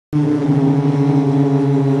So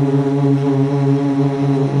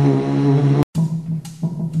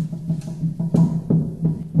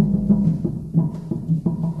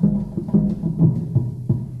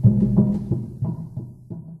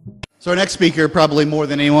our next speaker, probably more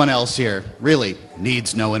than anyone else here, really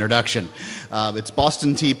needs no introduction. It's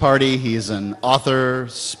Boston Tea Party. He's an author,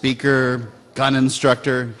 speaker, gun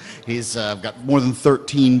instructor. He's got more than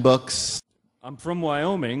 13 books. I'm from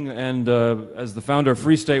Wyoming, and as the founder of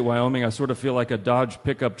Free State Wyoming, I sort of feel like a Dodge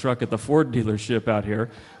pickup truck at the Ford dealership out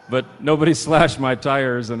here. But nobody slashed my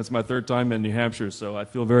tires, and it's my third time in New Hampshire, so I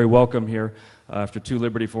feel very welcome here after 2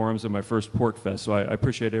 Liberty Forums and my first Pork Fest. So I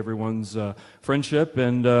appreciate everyone's friendship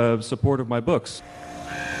and support of my books.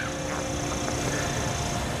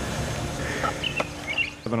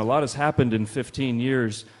 And a lot has happened in 15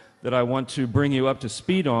 years that I want to bring you up to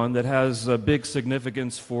speed on that has a big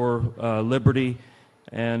significance for liberty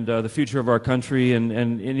and the future of our country and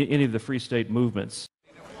any of the Free State movements.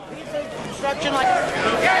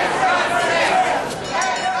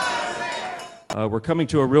 We're coming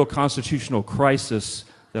to a real constitutional crisis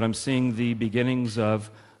that I'm seeing the beginnings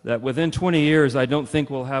of, that within 20 years I don't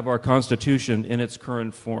think we'll have our Constitution in its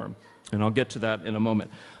current form. And I'll get to that in a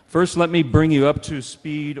moment. First, let me bring you up to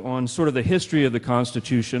speed on sort of the history of the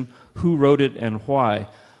Constitution, who wrote it and why.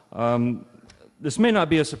 This may not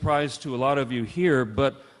be a surprise to a lot of you here,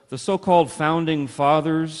 but the so-called Founding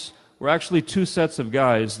Fathers were actually 2 sets of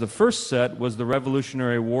guys. The first set was the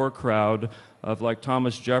Revolutionary War crowd of like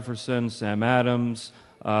Thomas Jefferson, Sam Adams,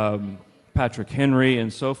 Patrick Henry,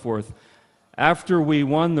 and so forth. After we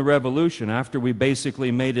won the revolution, after we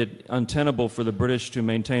basically made it untenable for the British to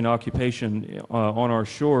maintain occupation on our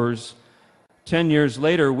shores, 10 years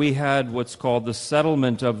later we had what's called the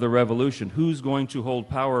settlement of the revolution. Who's going to hold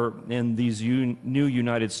power in these new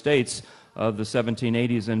United States of the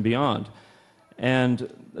 1780s and beyond?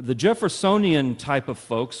 And the Jeffersonian type of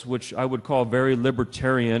folks, which I would call very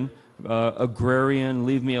libertarian, agrarian,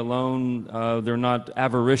 leave me alone, they're not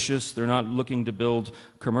avaricious, they're not looking to build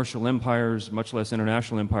commercial empires, much less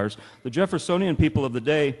international empires. The Jeffersonian people of the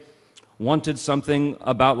day wanted something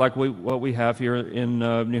about like what we have here in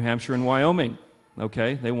New Hampshire and Wyoming.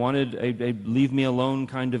 Okay, they wanted a leave me alone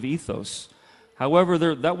kind of ethos.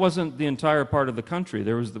 However, that wasn't the entire part of the country.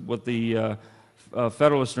 There was what the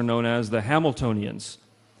Federalists are known as the Hamiltonians.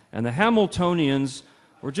 And the Hamiltonians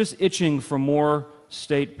were just itching for more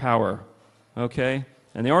state power, okay?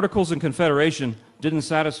 And the Articles of Confederation didn't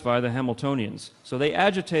satisfy the Hamiltonians. So they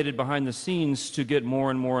agitated behind the scenes to get more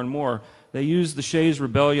and more and more. They used the Shays'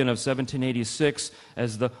 Rebellion of 1786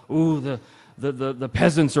 as the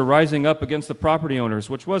peasants are rising up against the property owners,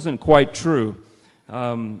 which wasn't quite true.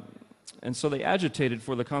 And so they agitated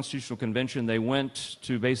for the Constitutional Convention. They went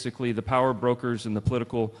to basically the power brokers and the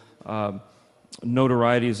political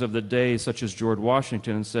notorieties of the day, such as George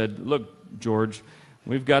Washington, and said, look, George,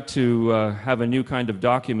 we've got to have a new kind of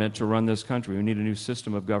document to run this country. We need a new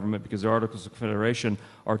system of government because the Articles of Confederation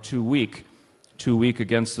are too weak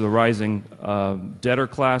against the rising debtor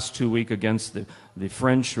class, too weak against the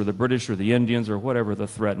French or the British or the Indians or whatever the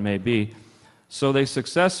threat may be. So they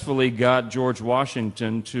successfully got George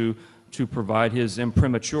Washington to provide his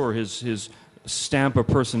imprimatur, his stamp of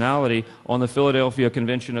personality on the Philadelphia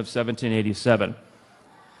Convention of 1787.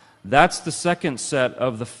 That's the second set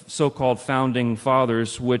of the so-called Founding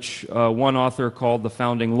Fathers, which one author called the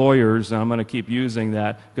Founding Lawyers, and I'm going to keep using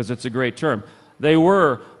that because it's a great term. They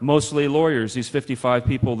were mostly lawyers, these 55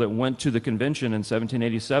 people that went to the convention in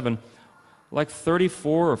 1787. Like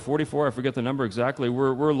 34 or 44, I forget the number exactly,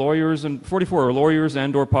 were lawyers, and 44 are lawyers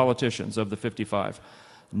and or politicians of the 55.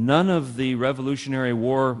 None of the Revolutionary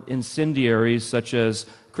War incendiaries such as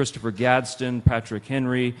Christopher Gadsden, Patrick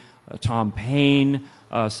Henry, Tom Paine,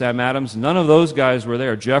 Sam Adams, none of those guys were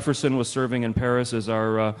there. Jefferson was serving in Paris as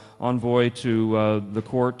our envoy to the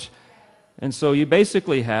court. And so you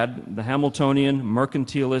basically had the Hamiltonian,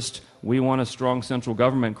 mercantilist, we want a strong central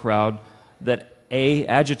government crowd that A,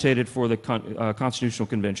 agitated for the Constitutional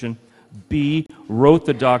Convention, B, wrote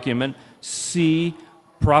the document, C,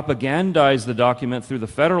 propagandized the document through the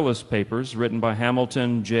Federalist Papers written by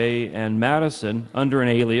Hamilton, Jay, and Madison under an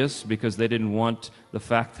alias because they didn't want the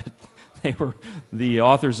fact that they were the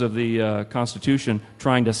authors of the Constitution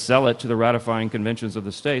trying to sell it to the ratifying conventions of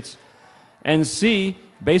the states. And C,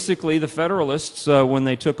 basically the Federalists, when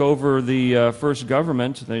they took over the first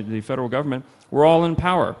government, the federal government, were all in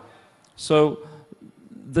power. So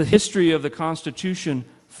the history of the Constitution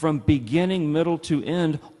from beginning, middle to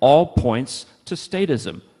end all points to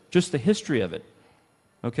statism, just the history of it.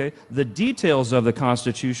 Okay? The details of the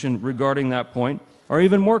Constitution regarding that point are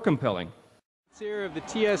even more compelling. Here of the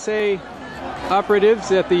TSA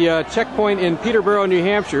operatives at the checkpoint in Peterborough, New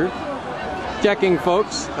Hampshire, checking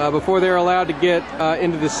folks before they're allowed to get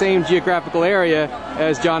into the same geographical area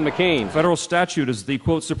as John McCain. Federal statute is the,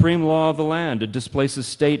 quote, supreme law of the land. It displaces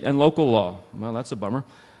state and local law. Well, that's a bummer.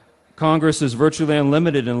 Congress is virtually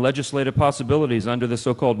unlimited in legislative possibilities under the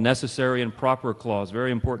so-called necessary and proper clause,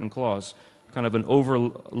 very important clause, kind of an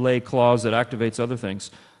overlay clause that activates other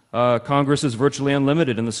things. Congress is virtually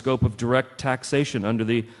unlimited in the scope of direct taxation under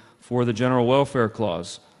the for the general welfare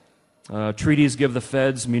clause. Treaties give the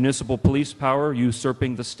feds municipal police power,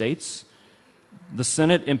 usurping the states. The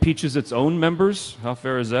Senate impeaches its own members. How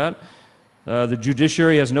fair is that? The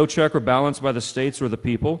judiciary has no check or balance by the states or the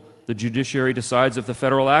people. The judiciary decides if the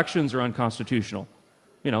federal actions are unconstitutional.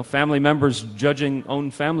 You know, family members judging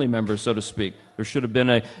own family members, so to speak. There should have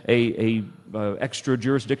been a extra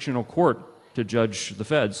jurisdictional court to judge the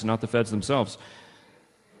feds, not the feds themselves.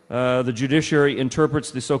 The judiciary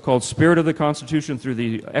interprets the so-called spirit of the Constitution through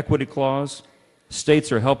the equity clause.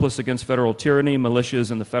 States are helpless against federal tyranny. Militia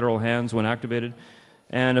is in the federal hands when activated.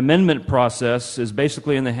 And amendment process is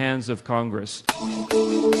basically in the hands of Congress.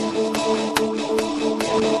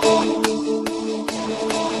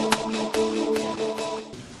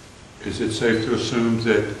 Is it safe to assume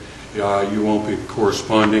that you won't be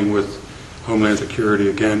corresponding with Homeland Security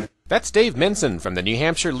again? That's Dave Minson from the New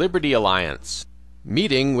Hampshire Liberty Alliance,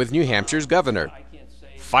 meeting with New Hampshire's governor,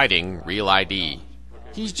 fighting Real ID.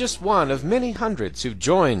 He's just one of many hundreds who've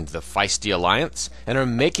joined the feisty alliance and are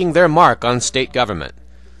making their mark on state government.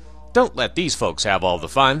 Don't let these folks have all the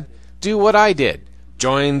fun. Do what I did.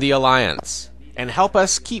 Join the alliance and help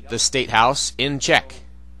us keep the State House in check.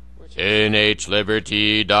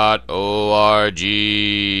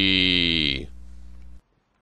 nhliberty.org